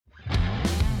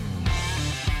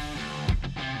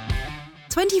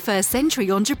21st Century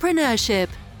Entrepreneurship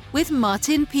with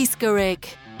Martin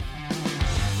Piskarik.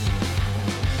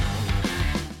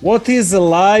 What is a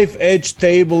live edge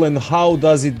table and how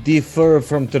does it differ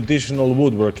from traditional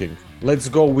woodworking? Let's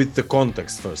go with the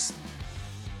context first.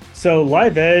 So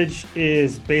live edge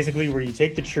is basically where you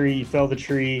take the tree, you fell the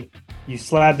tree, you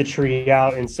slab the tree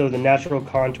out, and so the natural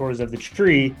contours of the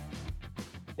tree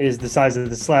is the size of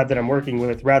the slab that I'm working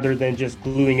with, rather than just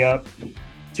gluing up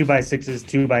 2x6s,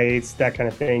 2x8s, that kind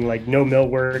of thing. Like no mill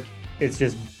work, it's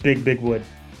just big wood.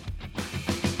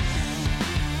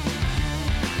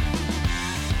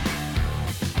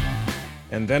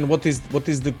 And then what is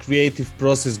the creative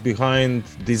process behind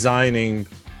designing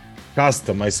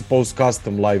custom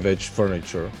live edge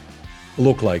furniture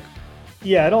look like?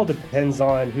 Yeah, it all depends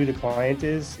on who the client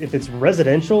is. If it's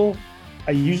residential,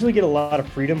 I usually get a lot of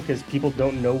freedom because people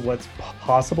don't know what's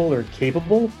possible or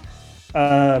capable.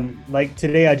 Like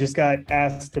today, I just got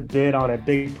asked to bid on a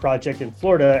big project in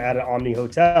Florida at an Omni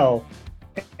hotel,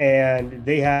 and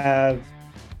they have,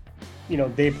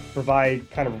 they provide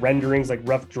kind of renderings, like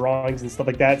rough drawings and stuff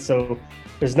like that. So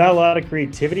there's not a lot of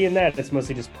creativity in that. It's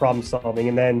mostly just problem solving.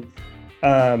 And then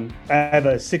I have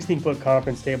a 16-foot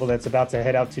conference table that's about to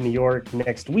head out to New York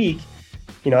next week.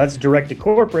 That's direct to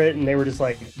corporate. And they were just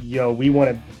like, we want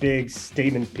a big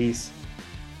statement piece.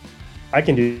 I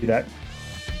can do that.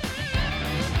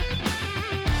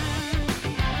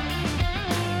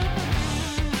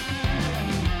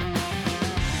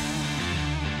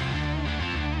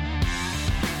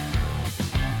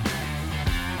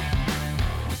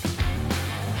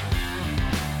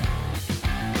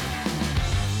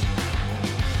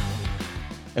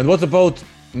 And what about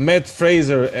Matt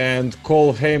Fraser and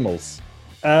Cole Hamels?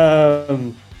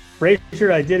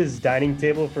 Fraser, I did his dining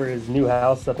table for his new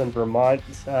house up in Vermont.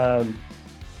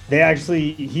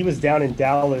 He was down in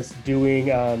Dallas doing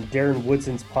Darren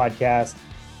Woodson's podcast.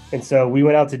 And so we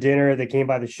went out to dinner. They came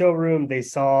by the showroom. They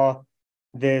saw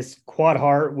this quad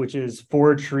heart, which is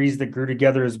 4 trees that grew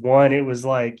together as one. It was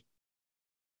like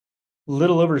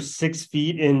little over 6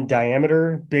 feet in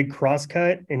diameter, big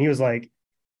crosscut. And he was like,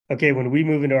 okay, when we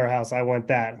move into our house, I want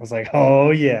that. I was like,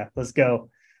 oh yeah, let's go.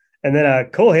 And then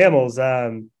Cole Hamels,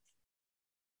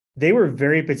 they were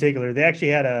very particular. They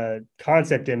actually had a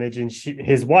concept image, and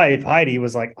his wife, Heidi,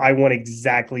 was like, I want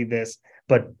exactly this,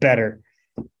 but better.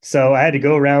 So I had to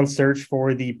go around, search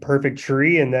for the perfect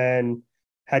tree, and then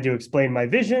had to explain my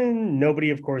vision.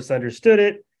 Nobody, of course, understood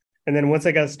it. And then once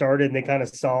I got started and they kind of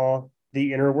saw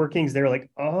the inner workings, they were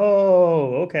like,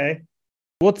 oh, okay.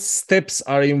 What steps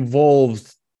are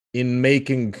involved in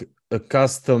making a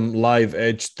custom live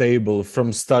edge table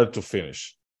from start to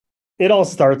finish? It all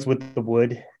starts with the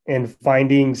wood and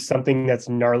finding something that's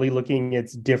gnarly looking.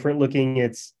 It's different looking.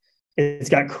 It's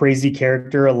got crazy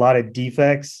character, a lot of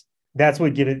defects. That's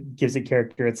what gives it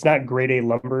character. It's not grade A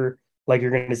lumber like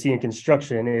you're going to see in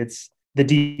construction. It's the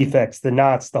defects, the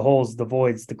knots, the holes, the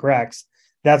voids, the cracks.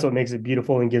 That's what makes it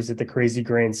beautiful and gives it the crazy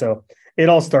grain. So it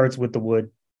all starts with the wood.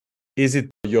 Is it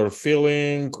your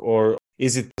feeling, or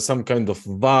is it some kind of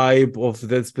vibe of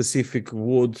that specific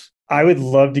wood? I would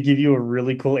love to give you a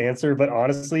really cool answer, but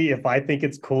honestly, if I think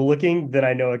it's cool looking, then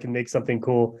I know I can make something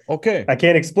cool. Okay. I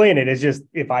can't explain it. It's just,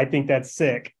 if I think that's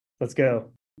sick, let's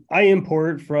go. I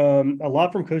import a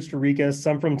lot from Costa Rica,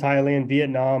 some from Thailand,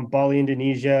 Vietnam, Bali,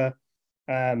 Indonesia.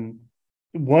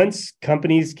 Once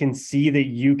companies can see that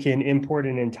you can import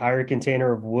an entire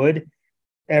container of wood,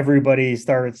 everybody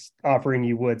starts offering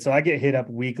you wood. So I get hit up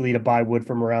weekly to buy wood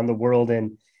from around the world.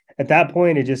 And at that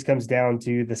point, it just comes down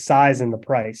to the size and the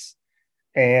price.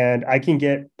 And I can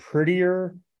get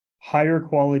prettier, higher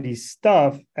quality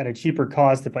stuff at a cheaper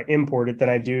cost if I import it than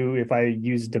I do if I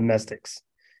use domestics.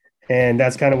 And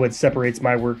that's kind of what separates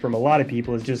my work from a lot of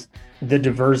people, is just the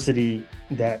diversity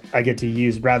that I get to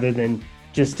use rather than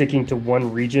just sticking to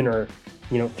one region or,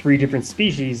 3 different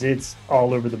species. It's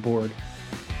all over the board.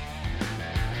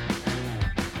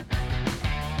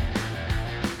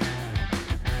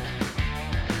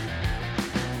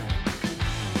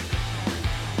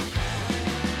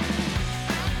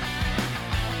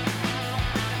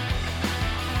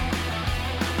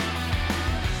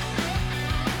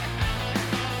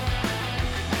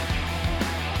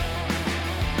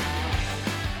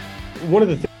 One of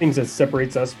the things that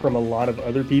separates us from a lot of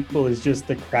other people is just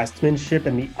the craftsmanship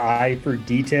and the eye for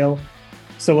detail.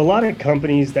 So a lot of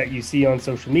companies that you see on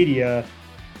social media,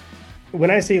 when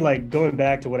I say, like, going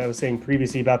back to what I was saying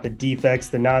previously about the defects,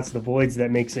 the knots, the voids,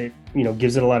 that makes it,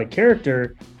 gives it a lot of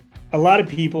character. A lot of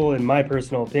people, in my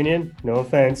personal opinion, no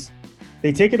offense,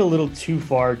 they take it a little too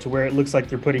far to where it looks like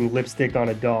they're putting lipstick on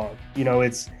a dog.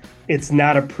 It's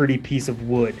not a pretty piece of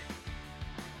wood.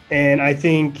 And I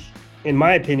think in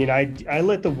my opinion, I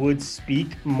let the wood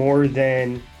speak more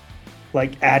than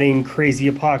like adding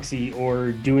crazy epoxy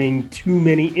or doing too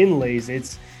many inlays.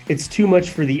 It's too much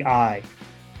for the eye.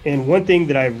 And one thing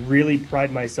that I really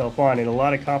pride myself on, and a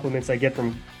lot of compliments I get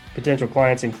from potential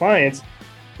clients and clients,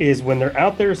 is when they're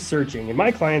out there searching. And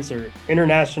my clients are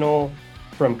international,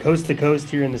 from coast to coast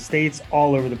here in the States,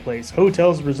 all over the place,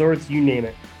 hotels, resorts, you name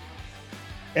it.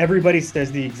 Everybody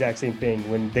says the exact same thing.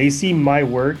 When they see my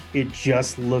work, it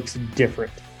just looks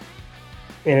different.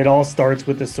 And it all starts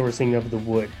with the sourcing of the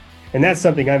wood. And that's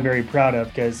something I'm very proud of,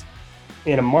 because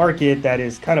in a market that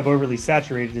is kind of overly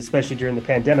saturated, especially during the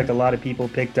pandemic, a lot of people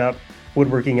picked up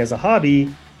woodworking as a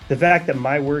hobby. The fact that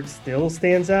my work still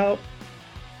stands out,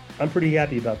 I'm pretty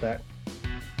happy about that.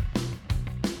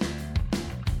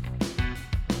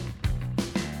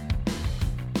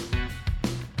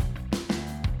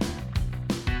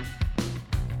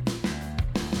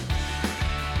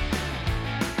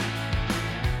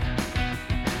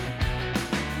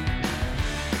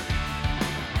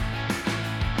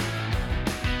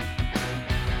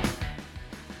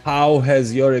 How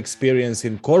has your experience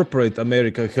in corporate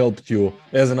America helped you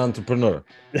as an entrepreneur?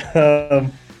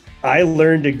 I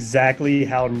learned exactly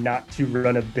how not to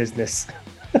run a business.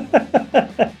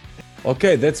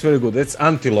 Okay, that's very good. That's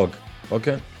anti-log.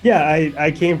 Okay. Yeah,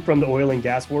 I came from the oil and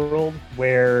gas world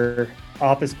where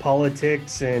office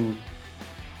politics and,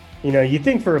 you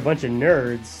think for a bunch of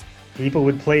nerds, people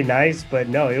would play nice, but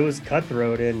no, it was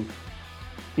cutthroat. And,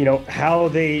 how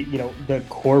they, the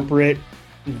corporate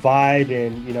vibe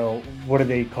and, what do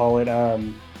they call it?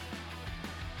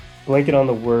 Blanket on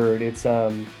the word. It's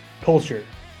culture.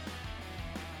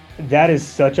 That is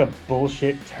such a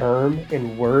bullshit term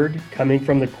and word coming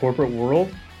from the corporate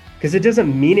world, because it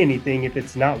doesn't mean anything if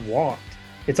it's not walked.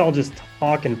 It's all just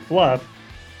talk and fluff.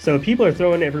 So people are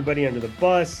throwing everybody under the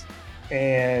bus,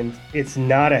 and it's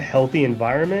not a healthy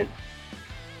environment.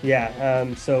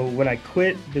 Yeah. So when I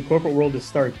quit the corporate world to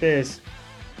start this,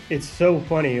 it's so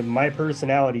funny. My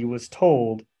personality was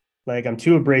told, like, I'm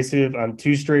too abrasive, I'm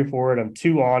too straightforward, I'm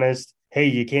too honest. Hey,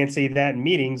 you can't say that in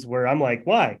meetings, where I'm like,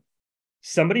 why?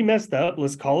 Somebody messed up.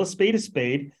 Let's call a spade a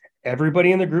spade.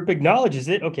 Everybody in the group acknowledges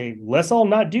it. Okay, let's all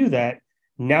not do that.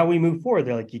 Now we move forward.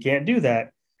 They're like, you can't do that.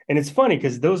 And it's funny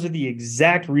because those are the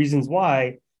exact reasons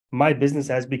why my business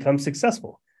has become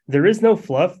successful. There is no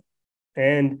fluff,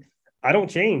 and I don't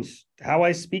change. How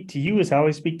I speak to you is how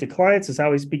I speak to clients, is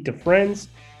how I speak to friends.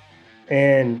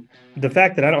 And the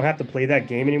fact that I don't have to play that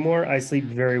game anymore, I sleep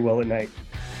very well at night.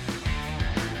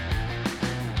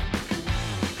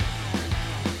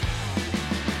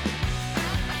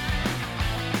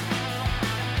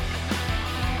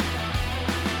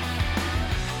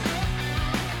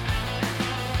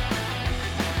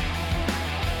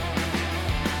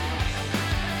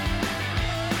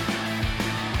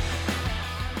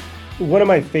 One of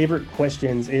my favorite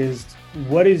questions is,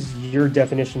 what is your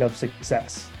definition of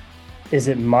success? Is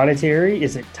it monetary?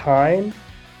 Is it time?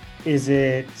 Is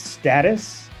it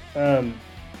status?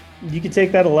 You could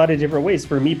take that a lot of different ways.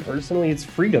 For me personally, it's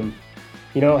freedom.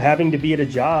 Having to be at a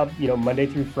job, Monday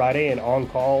through Friday and on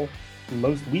call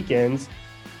most weekends,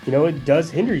 it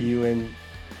does hinder you. And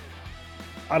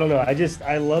I don't know.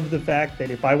 I love the fact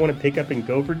that if I want to pick up and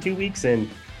go for 2 weeks and,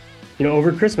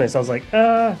 over Christmas, I was like,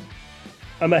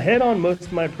 I'm ahead on most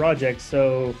of my projects,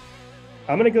 so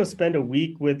I'm going to go spend a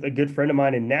week with a good friend of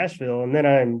mine in Nashville, and then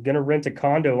I'm going to rent a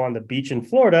condo on the beach in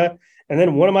Florida. And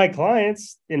then one of my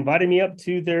clients invited me up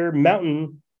to their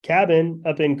mountain cabin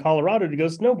up in Colorado to go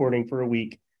snowboarding for a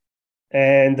week.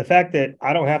 And the fact that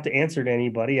I don't have to answer to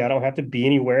anybody, I don't have to be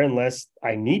anywhere unless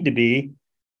I need to be,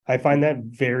 I find that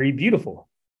very beautiful.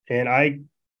 And I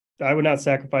would not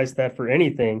sacrifice that for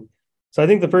anything. So I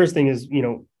think the first thing is,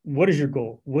 what is your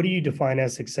goal? What do you define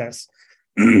as success?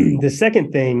 The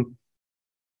second thing,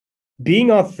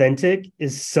 being authentic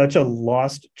is such a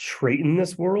lost trait in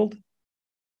this world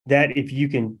that if you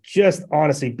can just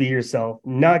honestly be yourself,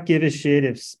 not give a shit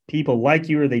if people like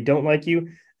you or they don't like you,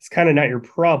 it's kind of not your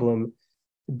problem.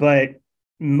 But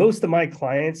most of my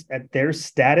clients at their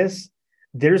status,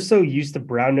 they're so used to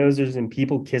brown nosers and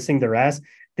people kissing their ass.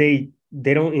 They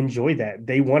don't enjoy that.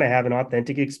 They want to have an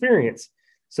authentic experience.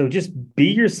 So just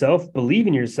be yourself, believe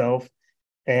in yourself.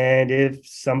 And if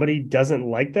somebody doesn't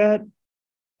like that,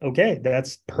 okay,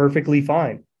 that's perfectly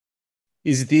fine.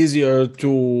 Is it easier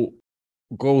to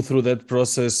go through that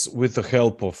process with the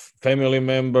help of family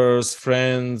members,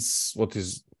 friends? What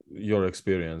is your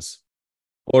experience?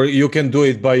 Or you can do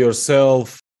it by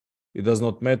yourself? It does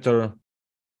not matter.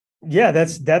 Yeah,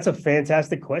 that's a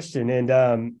fantastic question.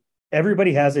 And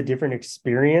everybody has a different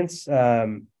experience.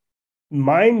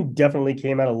 Mine definitely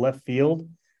came out of left field.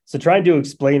 So trying to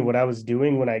explain what I was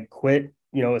doing when I quit,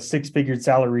 a six-figure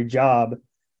salary job,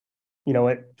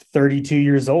 at 32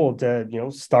 years old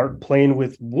to, start playing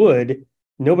with wood,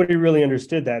 nobody really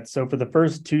understood that. So for the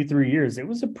first 2-3 years, it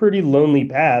was a pretty lonely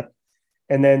path.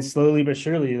 And then slowly but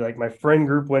surely, like my friend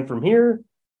group went from here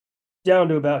down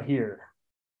to about here.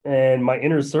 And my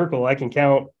inner circle, I can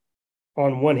count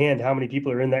on one hand how many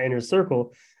people are in that inner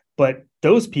circle. But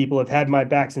those people have had my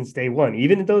back since day one.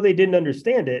 Even though they didn't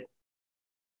understand it,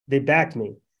 they backed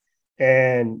me.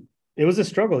 And it was a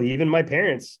struggle. Even my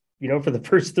parents, for the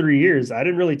first 3 years, I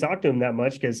didn't really talk to them that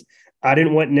much because I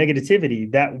didn't want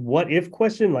negativity. That what if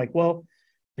question, like, well,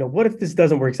 what if this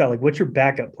doesn't work out? Like, what's your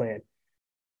backup plan?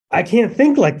 I can't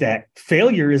think like that.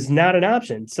 Failure is not an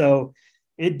option. So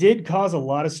it did cause a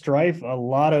lot of strife, a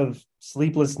lot of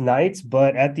sleepless nights.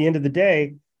 But at the end of the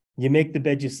day, you make the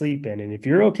bed you sleep in. And if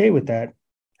you're okay with that,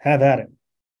 have at it.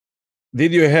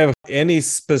 Did you have any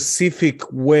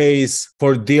specific ways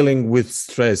for dealing with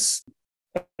stress?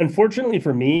 Unfortunately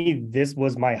for me, this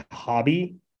was my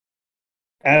hobby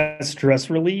as stress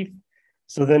relief.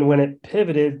 So then when it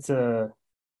pivoted to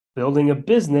building a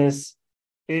business,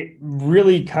 it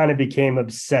really kind of became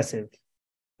obsessive.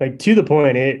 Like to the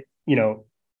point I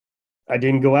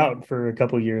didn't go out for a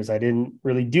couple of years. I didn't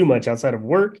really do much outside of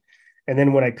work. And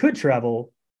then when I could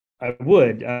travel, I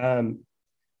would.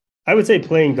 I would say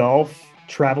playing golf,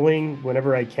 traveling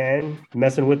whenever I can,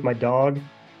 messing with my dog,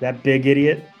 that big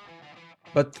idiot.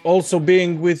 But also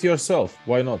being with yourself.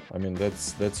 Why not? I mean,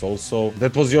 that's also,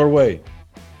 that was your way.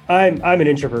 I'm an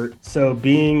introvert, so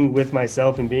being with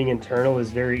myself and being internal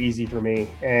is very easy for me,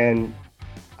 and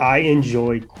I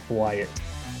enjoy quiet.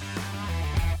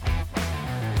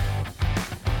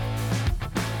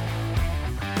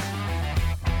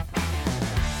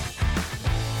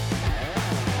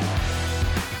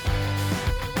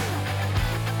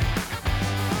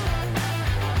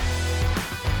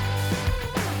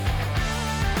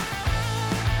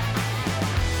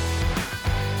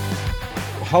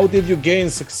 How did you gain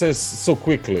success so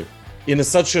quickly in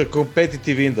such a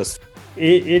competitive industry?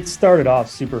 It started off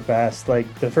super fast.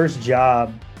 Like the first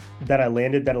job that I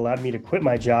landed that allowed me to quit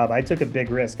my job, I took a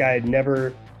big risk. I'd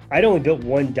only built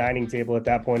one dining table at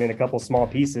that point and a couple small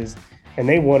pieces, and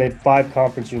they wanted 5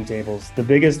 conference room tables. The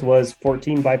biggest was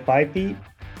 14 by 5 feet.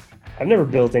 I've never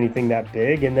built anything that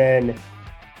big. And then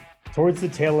towards the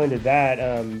tail end of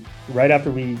that, right after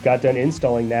we got done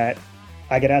installing that,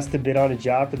 I got asked to bid on a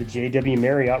job for the JW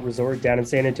Marriott Resort down in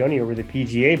San Antonio where the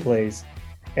PGA plays.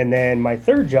 And then my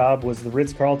third job was the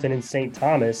Ritz-Carlton in St.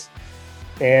 Thomas.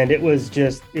 And it was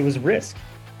risk.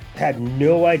 Had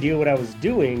no idea what I was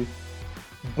doing,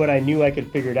 but I knew I could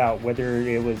figure it out, whether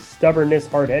it was stubbornness,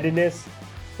 hard-headedness,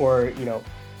 or,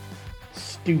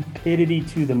 stupidity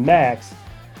to the max.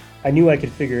 I knew I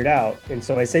could figure it out. And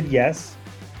so I said yes,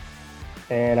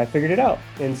 and I figured it out.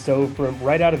 And so from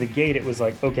right out of the gate, it was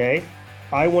like, okay,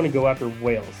 I want to go after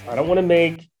whales. I don't want to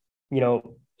make,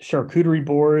 charcuterie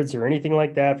boards or anything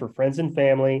like that for friends and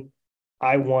family.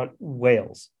 I want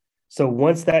whales. So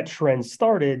once that trend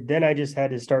started, then I just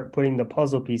had to start putting the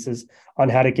puzzle pieces on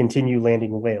how to continue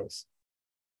landing whales.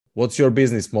 What's your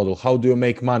business model? How do you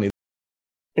make money?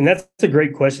 And that's a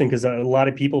great question because a lot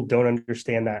of people don't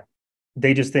understand that.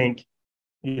 They just think,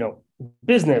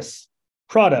 business,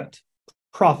 product,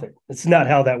 profit. It's not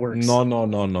how that works.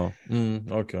 No.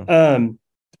 Okay.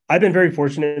 I've been very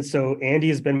fortunate. So Andy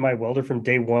has been my welder from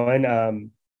day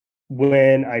one.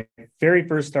 When I very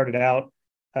first started out,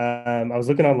 I was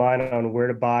looking online on where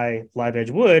to buy live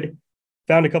edge wood,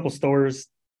 found a couple stores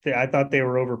that I thought they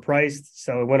were overpriced.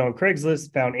 So I went on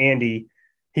Craigslist, found Andy.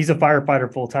 He's a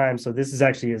firefighter full time. So this is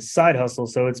actually his side hustle.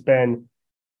 So it's been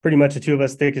pretty much the two of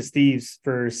us thick as thieves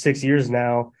for 6 years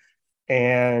now.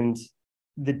 And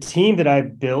the team that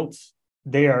I've built,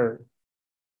 they are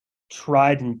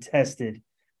tried and tested.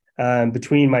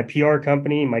 Between my PR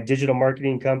company, my digital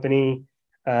marketing company,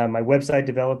 my website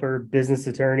developer, business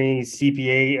attorney,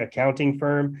 CPA, accounting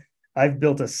firm, I've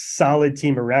built a solid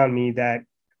team around me that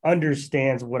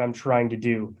understands what I'm trying to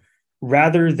do.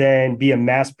 Rather than be a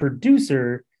mass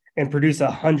producer and produce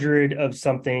 100 of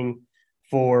something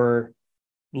for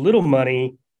little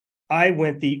money, I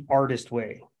went the artist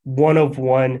way. 1 of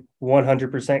 1,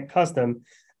 100% custom.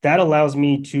 That allows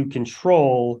me to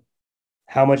control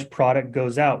how much product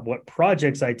goes out, what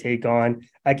projects I take on.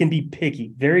 I can be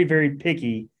picky, very, very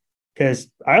picky,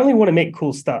 because I only want to make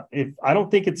cool stuff. If I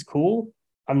don't think it's cool,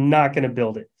 I'm not going to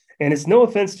build it. And it's no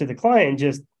offense to the client,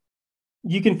 just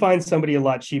you can find somebody a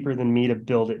lot cheaper than me to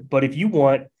build it. But if you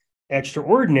want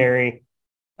extraordinary,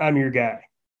 I'm your guy.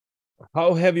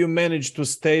 How have you managed to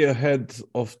stay ahead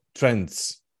of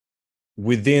trends?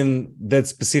 within that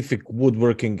specific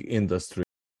woodworking industry?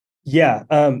 Yeah,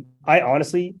 I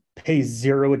honestly pay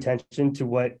zero attention to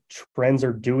what trends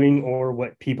are doing or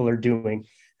what people are doing.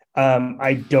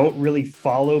 I don't really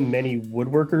follow many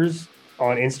woodworkers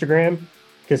on Instagram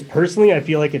because personally, I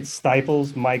feel like it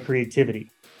stifles my creativity.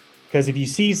 Because if you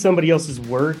see somebody else's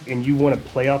work and you want to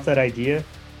play off that idea,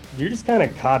 you're just kind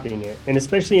of copying it. And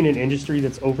especially in an industry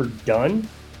that's overdone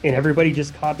and everybody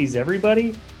just copies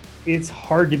everybody, it's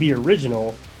hard to be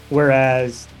original.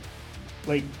 Whereas,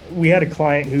 like, we had a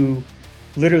client who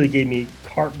literally gave me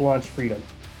carte blanche freedom.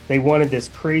 They wanted this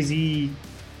crazy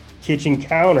kitchen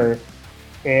counter,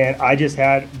 and I just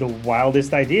had the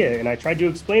wildest idea. And I tried to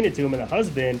explain it to him, and the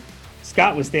husband,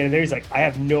 Scott, was standing there. He's like, I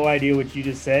have no idea what you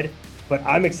just said, but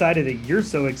I'm excited that you're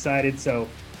so excited. So,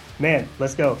 man,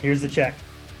 let's go. Here's the check.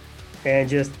 And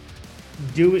just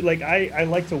do it. Like, I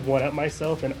like to one-up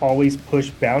myself and always push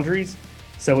boundaries.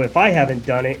 So if I haven't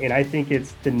done it and I think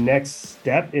it's the next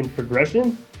step in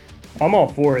progression, I'm all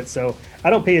for it. So I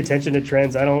don't pay attention to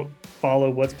trends. I don't follow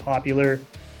what's popular.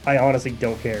 I honestly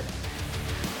don't care.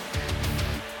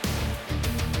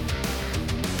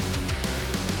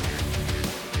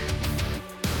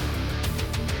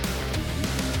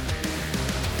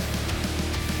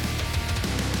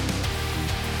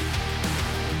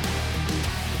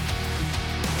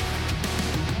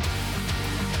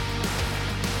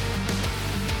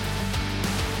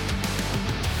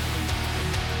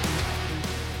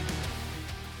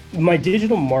 My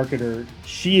digital marketer,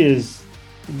 she is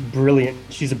brilliant.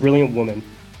 She's a brilliant woman.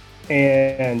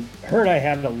 And her and I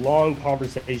had a long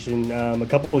conversation a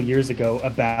couple of years ago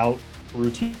about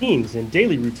routines and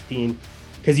daily routine.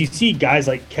 Because you see guys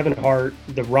like Kevin Hart,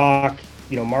 The Rock,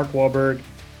 Mark Wahlberg.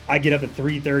 I get up at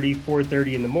 3:30,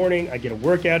 4:30 in the morning. I get a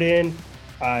workout in.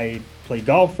 I play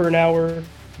golf for an hour.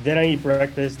 Then I eat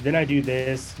breakfast. Then I do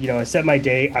this. I set my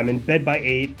day. I'm in bed by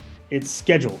 8. It's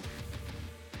scheduled.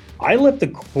 I left the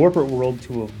corporate world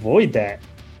to avoid that.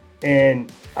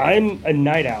 And I'm a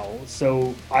night owl.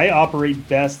 So I operate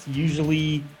best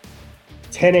usually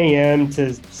 10 a.m.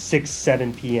 to 6,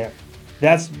 7 p.m.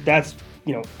 That's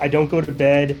I don't go to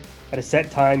bed at a set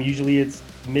time. Usually it's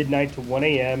midnight to 1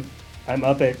 a.m. I'm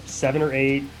up at 7 or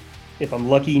 8. If I'm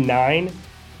lucky, 9.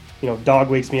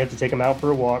 Dog wakes me up to take him out for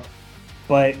a walk.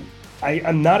 But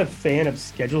I'm not a fan of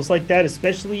schedules like that,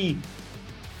 especially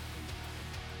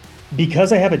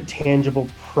because I have a tangible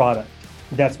product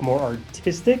that's more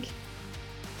artistic.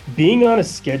 Being on a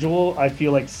schedule, I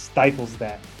feel like stifles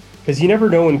that, because you never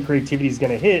know when creativity is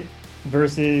going to hit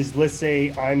versus, let's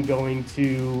say I'm going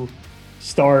to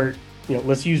start,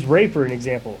 let's use Ray for an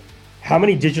example. How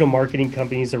many digital marketing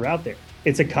companies are out there?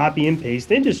 It's a copy and paste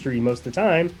industry most of the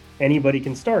time. Anybody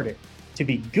can start it. To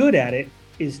be good at it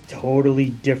is totally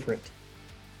different.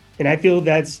 And I feel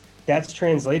that's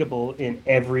translatable in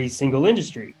every single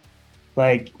industry.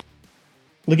 Like,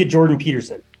 look at Jordan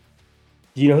Peterson.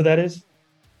 Do you know who that is?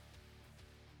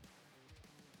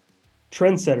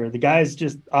 Trendsetter. The guy's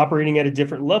just operating at a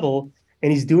different level,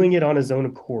 and he's doing it on his own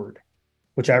accord,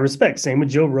 which I respect. Same with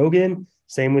Joe Rogan.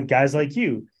 Same with guys like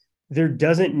you. There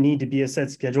doesn't need to be a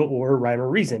set schedule or a rhyme or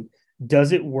reason.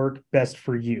 Does it work best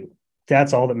for you?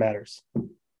 That's all that matters.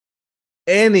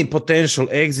 Any potential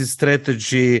exit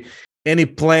strategy, any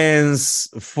plans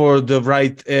for the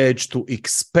right edge to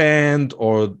expand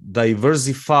or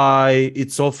diversify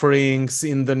its offerings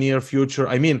in the near future?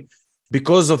 I mean,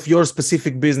 because of your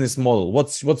specific business model,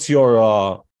 what's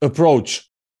your approach?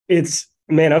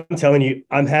 Man, I'm telling you,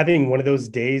 I'm having one of those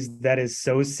days that is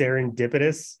so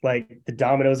serendipitous. Like, the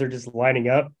dominoes are just lining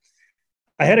up.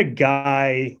 I had a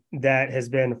guy that has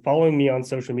been following me on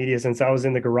social media since I was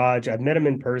in the garage. I've met him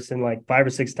in person like 5 or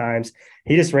 6 times.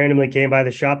 He just randomly came by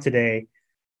the shop today.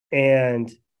 And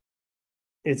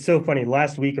it's so funny.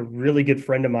 Last week, a really good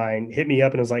friend of mine hit me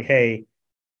up and was like, hey,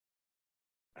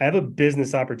 I have a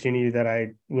business opportunity that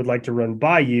I would like to run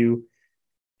by you.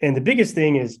 And the biggest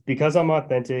thing is, because I'm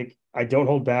authentic, I don't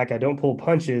hold back, I don't pull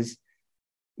punches.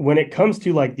 When it comes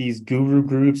to like these guru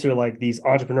groups or like these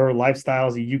entrepreneurial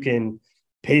lifestyles that you can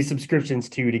pay subscriptions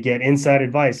to get inside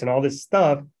advice and all this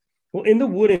stuff. Well, in the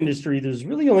wood industry, there's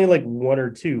really only like 1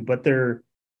 or 2, but they're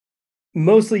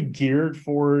mostly geared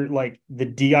for like the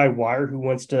DIYer who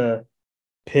wants to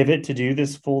pivot to do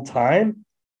this full time.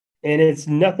 And it's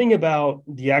nothing about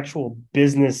the actual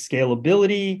business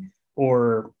scalability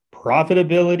or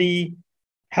profitability,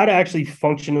 how to actually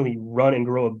functionally run and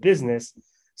grow a business.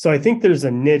 So I think there's a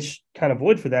niche kind of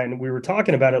void for that. And we were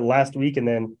talking about it last week and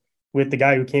then with the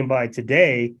guy who came by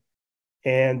today.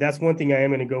 And that's one thing I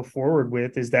am going to go forward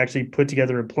with, is to actually put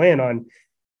together a plan on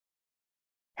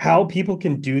how people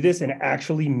can do this and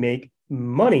actually make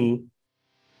money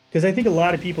Because I think a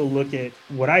lot of people look at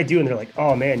what I do and they're like,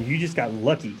 oh man, you just got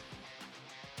lucky.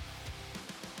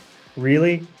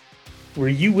 Really? Were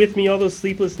you with me all those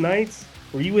sleepless nights?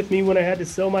 Were you with me when I had to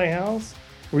sell my house?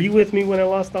 Were you with me when I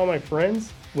lost all my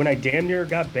friends? When I damn near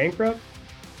got bankrupt?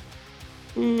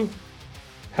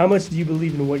 How much do you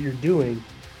believe in what you're doing?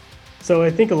 So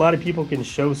I think a lot of people can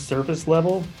show surface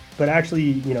level, but actually,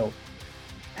 you know,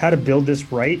 how to build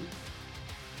this right.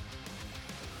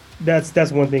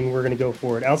 That's one thing we're going to go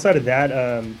forward. Outside of that,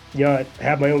 you know, I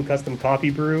have my own custom coffee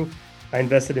brew. I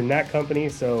invested in that company,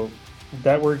 so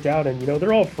that worked out. And, you know,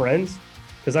 they're all friends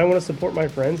because I want to support my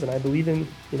friends and I believe in,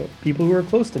 you know, people who are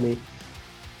close to me.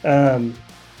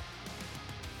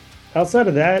 Outside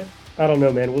of that, I don't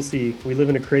know, man. We'll see. We live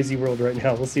in a crazy world right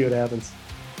now. We'll see what happens.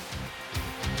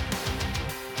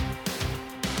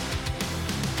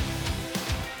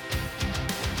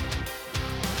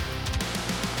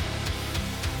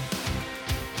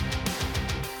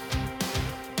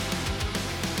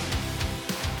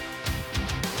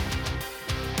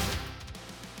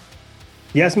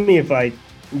 You asked me if I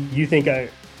think I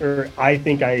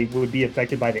would be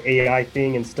affected by the AI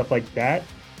thing and stuff like that.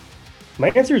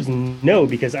 My answer is no,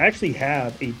 because I actually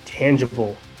have a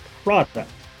tangible product.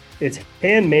 It's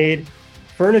handmade.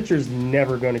 Furniture's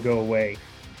never going to go away.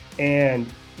 And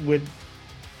with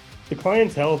the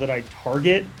clientele that I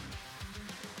target,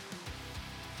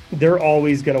 they're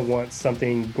always going to want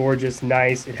something gorgeous,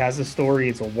 nice. It has a story.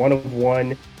 It's a one of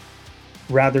one.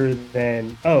 Rather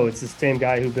than, oh, it's the same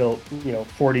guy who built, you know,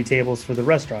 40 tables for the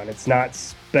restaurant. It's not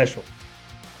special.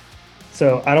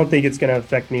 So I don't think it's going to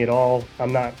affect me at all.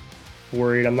 I'm not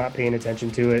worried. I'm not paying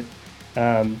attention to it.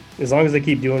 As long as I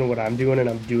keep doing what I'm doing and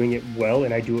I'm doing it well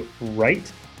and I do it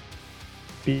right,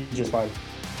 be just fine.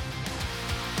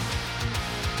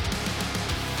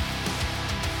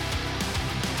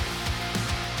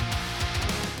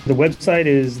 The website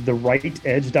is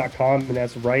therighedge.com, and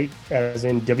that's right as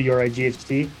in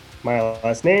WRIGHT, my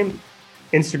last name.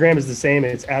 Instagram is the same.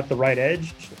 It's at the right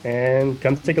edge. And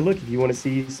come take a look if you want to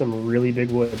see some really big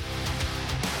wood.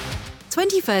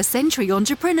 21st Century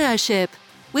Entrepreneurship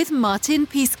with Martin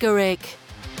Piskarik.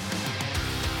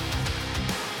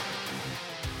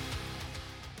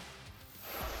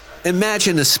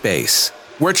 Imagine a space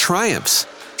where triumphs,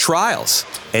 trials,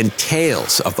 and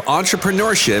tales of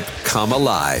entrepreneurship come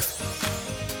alive.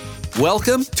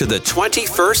 Welcome to the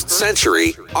 21st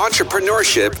Century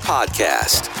Entrepreneurship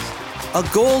Podcast, a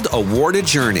gold-awarded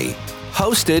journey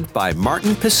hosted by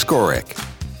Martin Piskarik,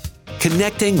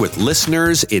 connecting with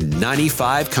listeners in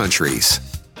 95 countries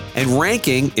and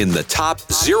ranking in the top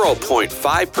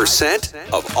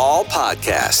 0.5% of all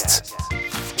podcasts.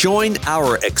 Join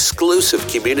our exclusive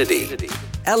community,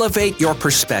 elevate your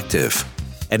perspective,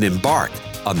 and embark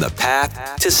on the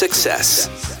path to success.